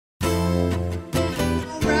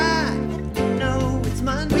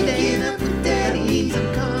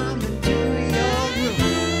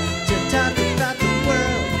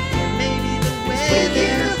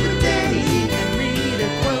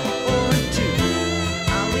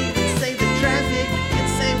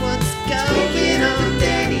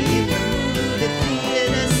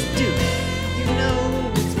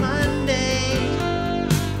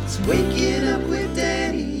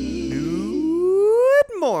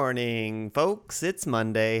morning, folks. It's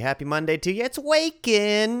Monday. Happy Monday to you. It's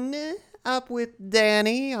Waking Up with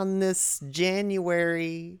Danny on this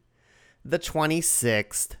January the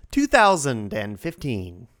 26th,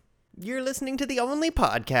 2015. You're listening to the only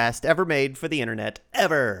podcast ever made for the internet,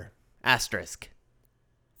 ever. Asterisk.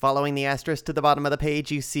 Following the asterisk to the bottom of the page,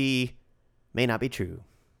 you see, may not be true.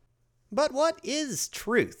 But what is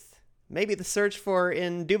truth? Maybe the search for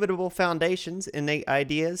indubitable foundations, innate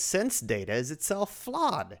ideas, sense data is itself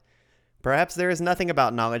flawed. Perhaps there is nothing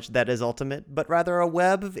about knowledge that is ultimate, but rather a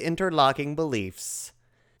web of interlocking beliefs.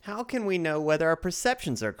 How can we know whether our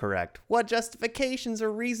perceptions are correct? What justifications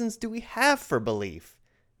or reasons do we have for belief?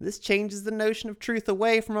 This changes the notion of truth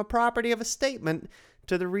away from a property of a statement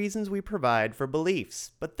to the reasons we provide for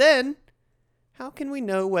beliefs. But then, how can we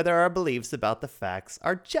know whether our beliefs about the facts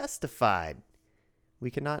are justified? We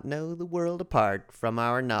cannot know the world apart from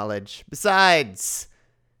our knowledge. Besides,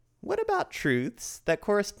 what about truths that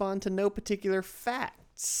correspond to no particular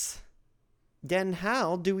facts? Then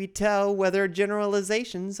how do we tell whether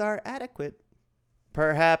generalizations are adequate?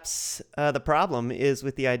 Perhaps the problem is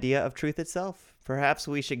with the idea of truth itself. Perhaps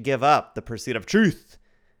we should give up the pursuit of truth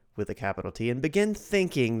with a capital T and begin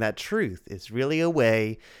thinking that truth is really a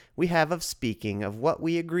way we have of speaking of what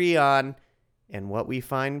we agree on and what we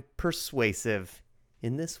find persuasive.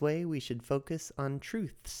 In this way, we should focus on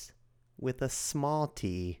truths with a small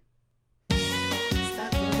t.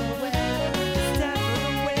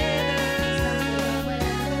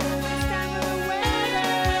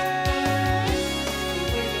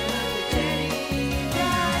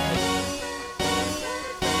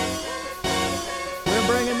 We're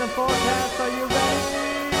bringing the forecast. Are you ready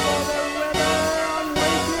for the weather? I'm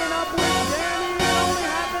waking up with Danny. It only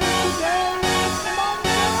happens today. It's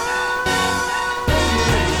Monday.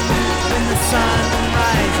 When the sun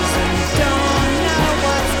rises and you don't know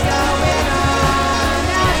what's going on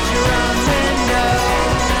at your own window,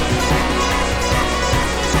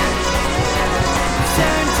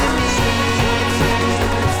 turn to me.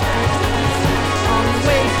 I'm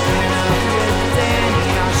waking up with Danny.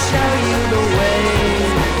 I'll show you the way.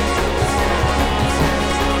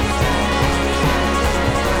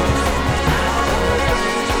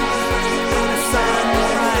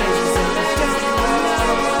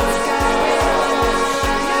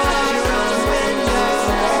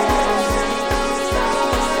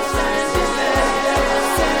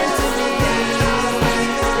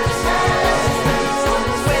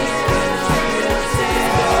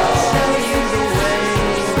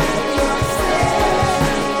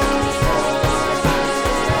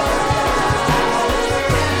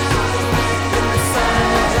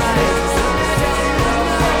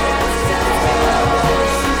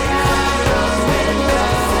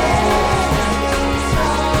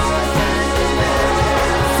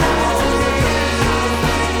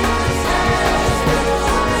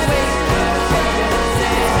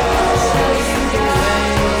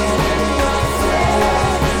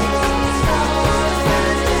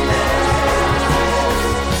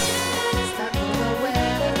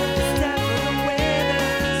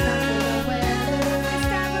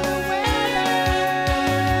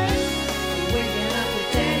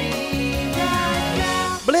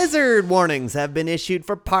 Blizzard warnings have been issued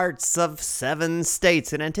for parts of 7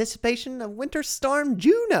 states in anticipation of Winter Storm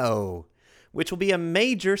Juno, which will be a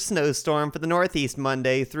major snowstorm for the Northeast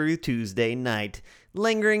Monday through Tuesday night.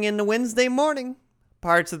 Lingering into Wednesday morning,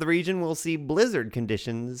 parts of the region will see blizzard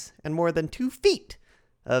conditions and more than 2 feet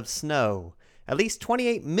of snow. At least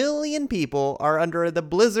 28 million people are under the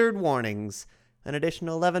blizzard warnings. An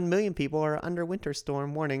additional 11 million people are under winter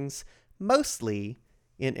storm warnings, mostly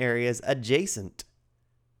in areas adjacent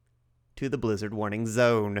to the blizzard warning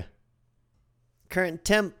zone. Current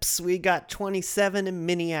temps, we got 27 in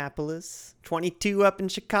Minneapolis, 22 up in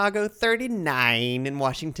Chicago, 39 in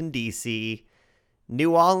Washington, D.C.,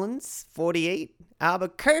 New Orleans, 48,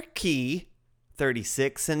 Albuquerque,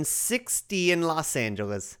 36, and 60 in Los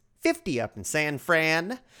Angeles, 50 up in San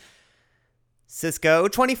Fran, Cisco,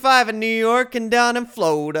 25 in New York and down in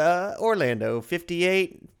Florida, Orlando,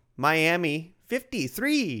 58, Miami,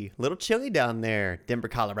 53, little chilly down there, Denver,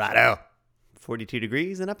 Colorado, 42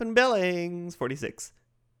 degrees, and up in Billings, 46.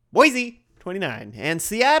 Boise, 29. And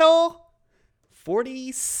Seattle,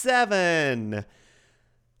 47.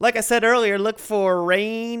 Like I said earlier, look for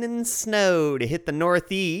rain and snow to hit the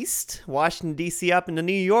Northeast. Washington, D.C. up into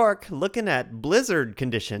New York, looking at blizzard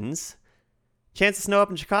conditions. Chance of snow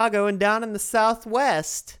up in Chicago and down in the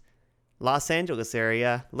Southwest. Los Angeles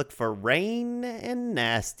area, look for rain and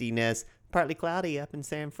nastiness. Partly cloudy up in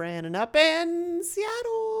San Fran and up in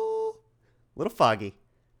Seattle. A little foggy.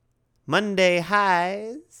 Monday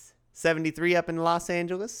highs 73 up in Los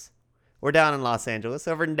Angeles, or down in Los Angeles.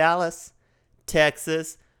 Over in Dallas,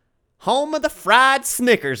 Texas, home of the fried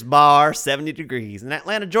Snickers bar, 70 degrees. In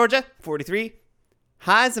Atlanta, Georgia, 43.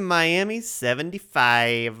 Highs in Miami,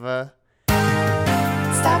 75. Stop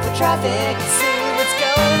the traffic, see what's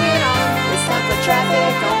going on. It's time for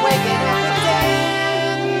traffic on Waking Up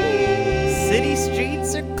with Danny. City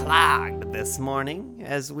streets are clogged this morning.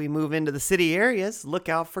 As we move into the city areas, look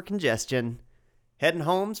out for congestion. Heading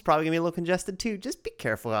home's probably going to be a little congested too. Just be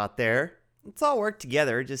careful out there. Let's all work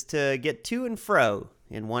together just to get to and fro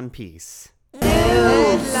in one piece. News,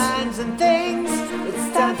 headlines and things.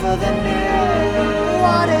 It's time for the news.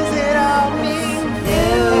 What does it all mean?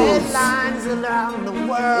 News, headlines around the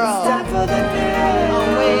world. It's time for the news.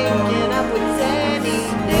 On Waking Up with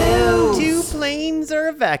Danny. News. 2 planes are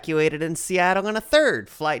evacuated in Seattle and a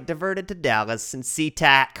third flight diverted to Dallas and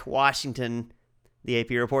SeaTac, Washington. The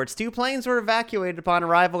AP reports 2 planes were evacuated upon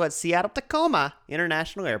arrival at Seattle-Tacoma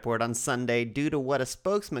International Airport on Sunday due to what a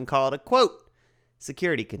spokesman called a, quote,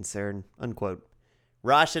 security concern, unquote.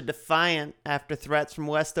 Russia defiant after threats from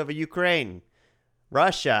west over Ukraine.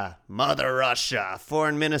 Russia, Mother Russia,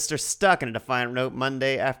 foreign minister stuck in a defiant note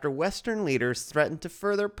Monday after Western leaders threatened to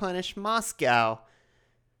further punish Moscow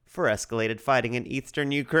for escalated fighting in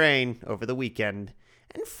eastern Ukraine over the weekend.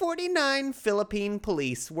 And 49 Philippine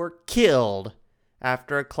police were killed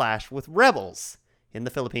after a clash with rebels in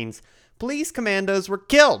the Philippines. Police commandos were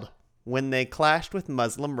killed when they clashed with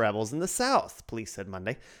Muslim rebels in the south, police said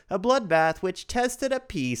Monday. A bloodbath which tested a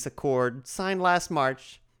peace accord signed last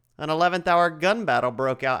March. An 11th-hour gun battle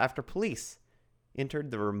broke out after police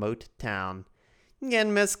entered the remote town.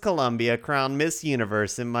 And Miss Columbia crowned Miss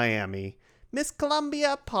Universe in Miami. Miss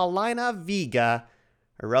Columbia Paulina Vega,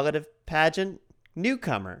 a relative pageant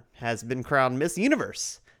newcomer, has been crowned Miss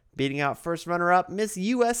Universe, beating out first runner-up Miss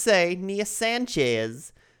USA Nia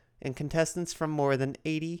Sanchez and contestants from more than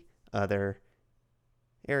 80 other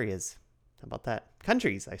areas. How about that?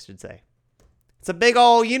 Countries, I should say. It's a big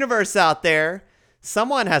old universe out there.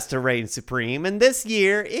 Someone has to reign supreme, and this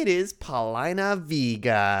year it is Paulina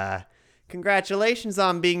Vega. Congratulations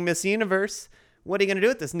on being Miss Universe. What are you going to do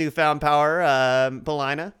with this newfound power,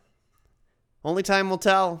 Paulina? Only time will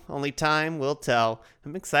tell. Only time will tell.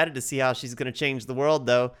 I'm excited to see how she's going to change the world,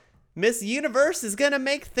 though. Miss Universe is going to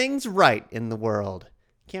make things right in the world.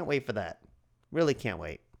 Can't wait for that. Really can't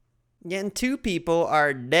wait. And 2 people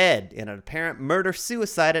are dead in an apparent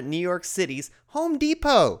murder-suicide at New York City's Home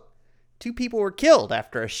Depot. 2 people were killed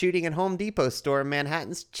after a shooting at Home Depot store in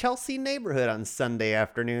Manhattan's Chelsea neighborhood on Sunday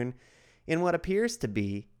afternoon in what appears to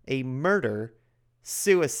be a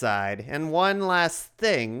murder-suicide. And one last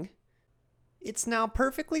thing. It's now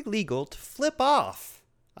perfectly legal to flip off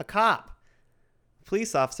a cop. A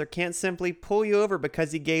police officer can't simply pull you over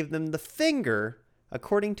because you gave them the finger,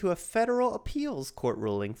 according to a federal appeals court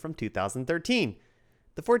ruling from 2013.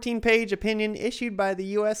 The 14-page opinion issued by the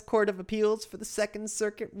U.S. Court of Appeals for the Second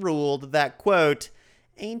Circuit ruled that, quote,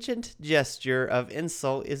 ancient gesture of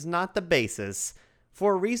insult is not the basis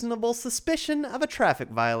for reasonable suspicion of a traffic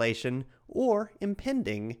violation or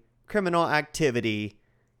impending criminal activity.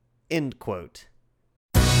 End quote.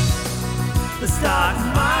 The stock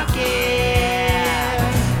market,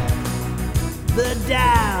 the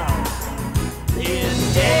Dow, the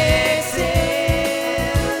indexes,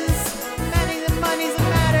 money's and money's and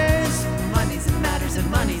matters, money's and matters and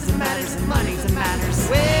money's and matters and money's and matters.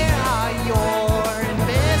 Where are your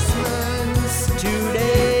investments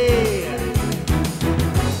today?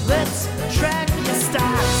 Let's track your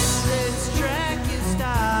stocks. Let's track your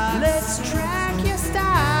stocks. Let's track your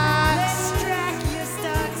stocks. Let's track your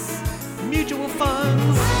stocks. Mutual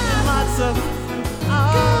funds and lots of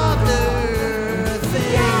other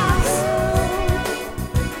things.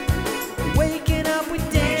 Waking up with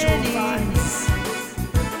Danny.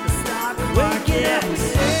 The stock market.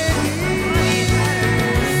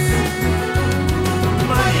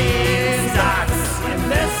 Money, stocks,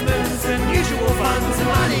 investments, and mutual funds.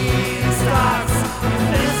 Money, stocks,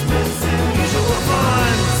 investments, and mutual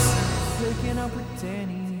funds. Waking up with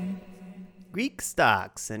Danny. Greek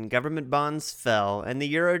stocks and government bonds fell, and the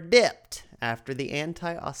euro dipped after the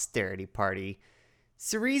anti-austerity party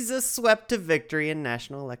Syriza swept to victory in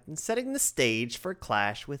national elections, setting the stage for a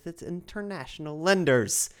clash with its international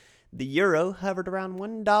lenders. The euro hovered around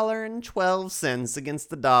 $1.12 against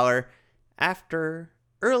the dollar after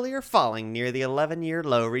earlier falling near the 11-year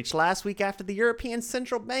low reached last week after the European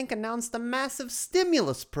Central Bank announced a massive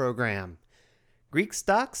stimulus program. Greek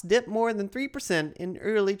stocks dipped more than 3% in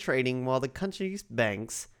early trading while the country's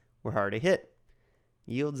banks were hard hit.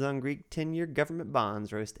 Yields on Greek 10-year government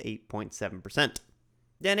bonds rose to 8.7%.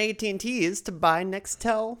 Then AT&T is to buy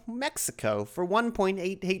Nextel Mexico for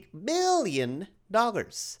 $1.88 billion.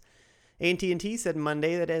 AT&T said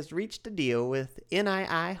Monday that it has reached a deal with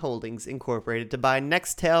NII Holdings Incorporated to buy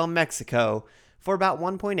Nextel Mexico for about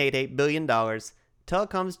 $1.88 billion,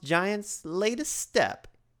 telecom's giant's latest step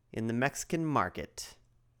in the Mexican market.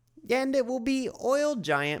 And it will be oil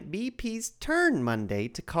giant BP's turn Monday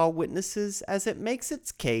to call witnesses as it makes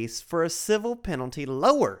its case for a civil penalty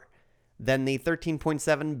lower than the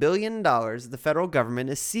 $13.7 billion the federal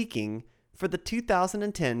government is seeking for the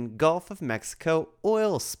 2010 Gulf of Mexico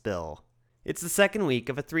oil spill. It's the second week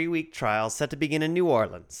of a 3-week trial set to begin in New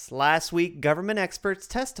Orleans. Last week, government experts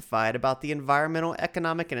testified about the environmental,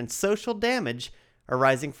 economic, and social damage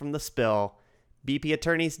arising from the spill. BP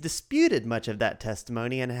attorneys disputed much of that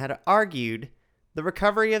testimony and had argued the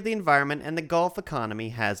recovery of the environment and the Gulf economy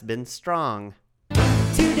has been strong.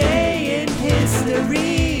 Today in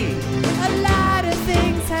history, a lot of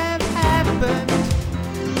things have happened.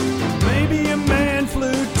 Maybe a man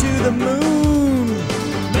flew to the moon.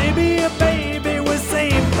 Maybe a baby was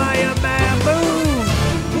saved by a baboon.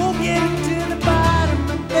 We'll get to the bottom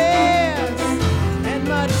of this and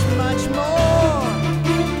much, much more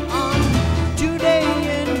on Today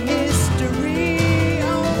in History.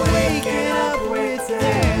 I'm waking up with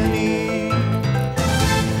Danny.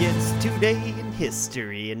 It's Today in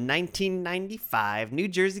History. In 1995, New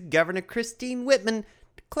Jersey Governor Christine Whitman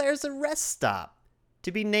declares a rest stop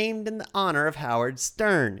to be named in the honor of Howard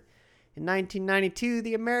Stern. In 1992,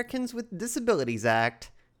 the Americans with Disabilities Act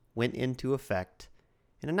went into effect.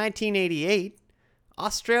 And in 1988,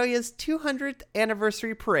 Australia's 200th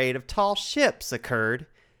anniversary parade of tall ships occurred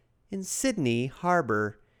in Sydney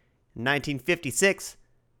Harbour. In 1956,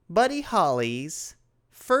 Buddy Holly's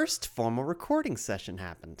first formal recording session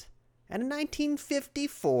happened. And in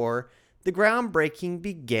 1954, the groundbreaking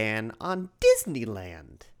began on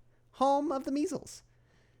Disneyland, home of the measles.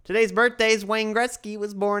 Today's birthdays: Wayne Gretzky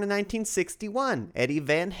was born in 1961, Eddie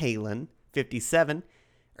Van Halen, 57,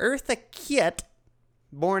 Eartha Kitt,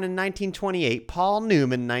 born in 1928, Paul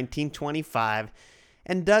Newman, 1925,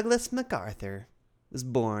 and Douglas MacArthur was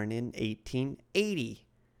born in 1880.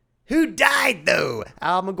 Who died, though?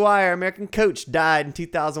 Al McGuire, American coach, died in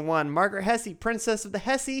 2001. Margaret Hesse, Princess of the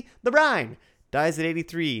Hesse, the Rhine, dies at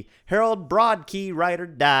 83. Harold Broadkey, writer,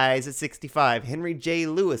 dies at 65. Henry J.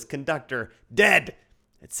 Lewis, conductor, dead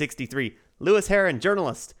at 63. Lewis Heron,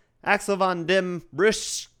 journalist. Axel von dem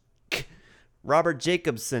Brusch. Robert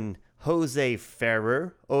Jacobson, Jose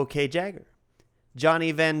Ferrer, O.K. Jagger.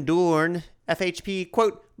 Johnny Van Doorn, FHP,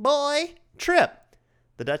 quote, boy, trip.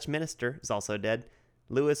 The Dutch minister is also dead.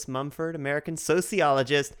 Lewis Mumford, American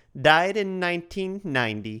sociologist, died in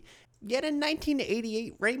 1990. Yet in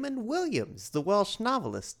 1988, Raymond Williams, the Welsh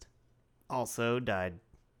novelist, also died.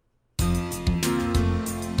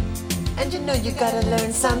 And you know you gotta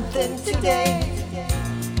learn something today.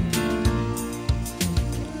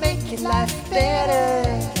 Make your life better.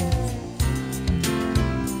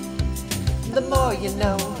 The more you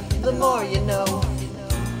know, the more you know.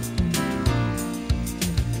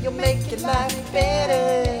 You'll make your life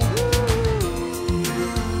better.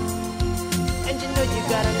 And you know you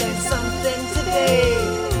gotta learn something today.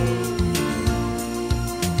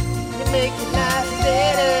 You make your life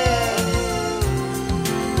better.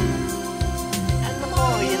 And the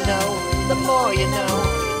more you know, the more you know.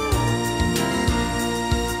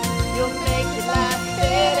 You'll make your life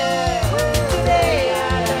better. Today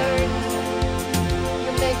I learned.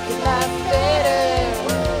 You make your life better.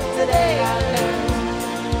 Today I learned.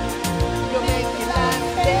 You'll make your life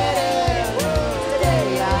better. Today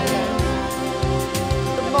I learned.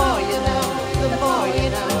 The more you know, the more you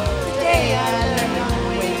know. Today I learned. I'm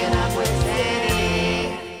waking up with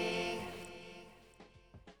Danny.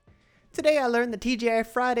 Today I learned that TGI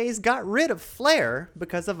Fridays got rid of Flair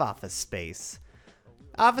because of Office Space.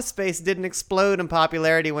 Office Space didn't explode in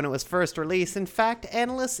popularity when it was first released. In fact,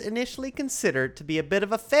 analysts initially considered it to be a bit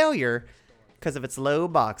of a failure because of its low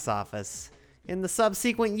box office. In the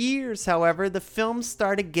subsequent years, however, the film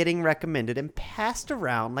started getting recommended and passed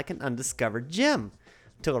around like an undiscovered gem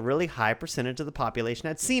until a really high percentage of the population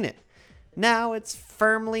had seen it. Now it's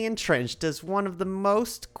firmly entrenched as one of the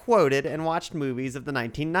most quoted and watched movies of the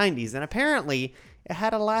 1990s, and apparently it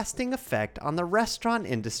had a lasting effect on the restaurant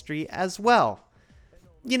industry as well.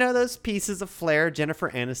 You know those pieces of flair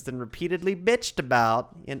Jennifer Aniston repeatedly bitched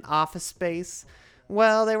about in Office Space?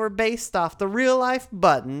 Well, they were based off the real-life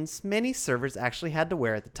buttons many servers actually had to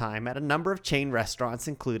wear at the time at a number of chain restaurants,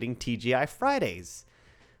 including TGI Fridays.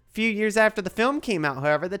 A few years after the film came out,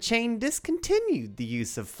 however, the chain discontinued the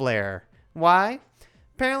use of flair. Why?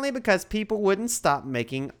 apparently because people wouldn't stop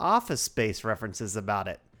making Office Space references about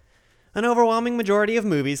it. An overwhelming majority of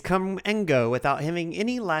movies come and go without having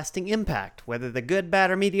any lasting impact. Whether they're good,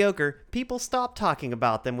 bad, or mediocre, people stop talking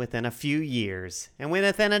about them within a few years. And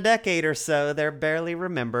within a decade or so, they're barely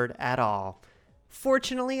remembered at all.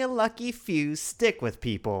 Fortunately, a lucky few stick with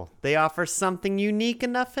people. They offer something unique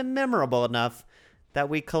enough and memorable enough that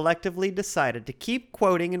we collectively decided to keep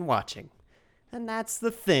quoting and watching. And that's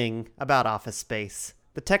the thing about Office Space.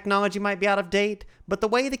 The technology might be out of date, but the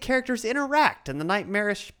way the characters interact and the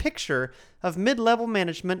nightmarish picture of mid-level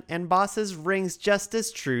management and bosses rings just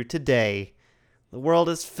as true today. The world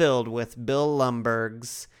is filled with Bill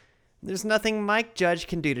Lumberghs. There's nothing Mike Judge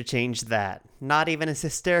can do to change that. Not even his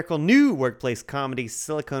hysterical new workplace comedy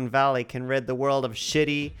Silicon Valley can rid the world of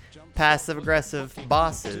shitty, passive-aggressive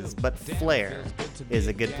bosses, but Flair is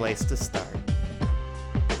a good place to start.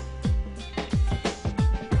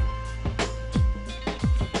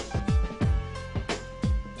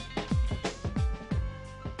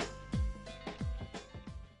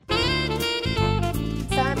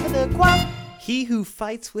 He who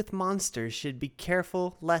fights with monsters should be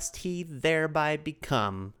careful lest he thereby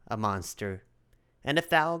become a monster. And if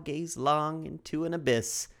thou gaze long into an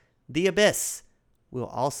abyss, the abyss will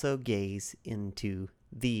also gaze into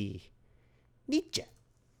thee. Nietzsche.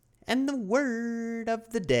 And the word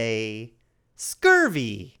of the day,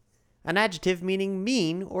 scurvy, an adjective meaning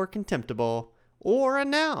mean or contemptible, or a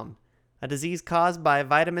noun, a disease caused by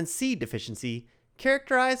vitamin C deficiency,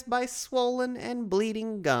 characterized by swollen and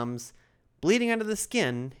bleeding gums, bleeding under the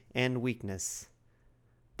skin, and weakness.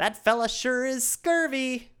 That fella sure is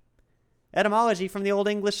scurvy. Etymology from the Old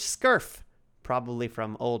English scurf, probably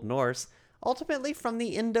from Old Norse, ultimately from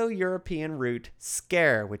the Indo-European root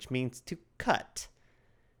scare, which means to cut.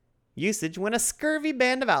 Usage when a scurvy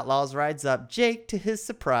band of outlaws rides up, Jake, to his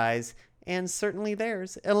surprise, and certainly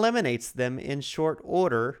theirs, eliminates them in short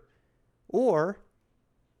order, or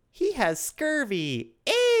he has scurvy.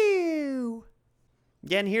 Ew!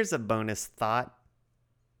 Yeah, and here's a bonus thought.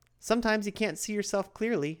 Sometimes you can't see yourself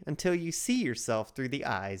clearly until you see yourself through the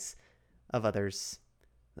eyes of others.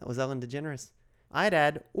 That was Ellen DeGeneres. I'd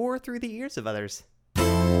add, or through the ears of others.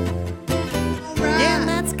 Yeah, and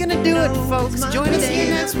that's gonna do it, folks. Join us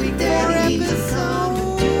again next week for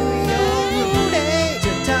episode to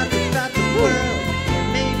talk about the world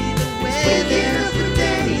and maybe the weather of the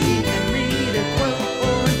day and read a quote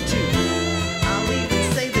or two. I'll even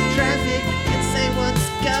say the traffic and say what's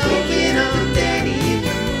going on, Daddy.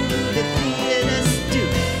 Move the theaters too.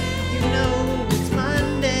 You know it's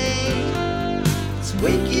Monday. It's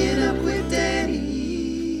waking up with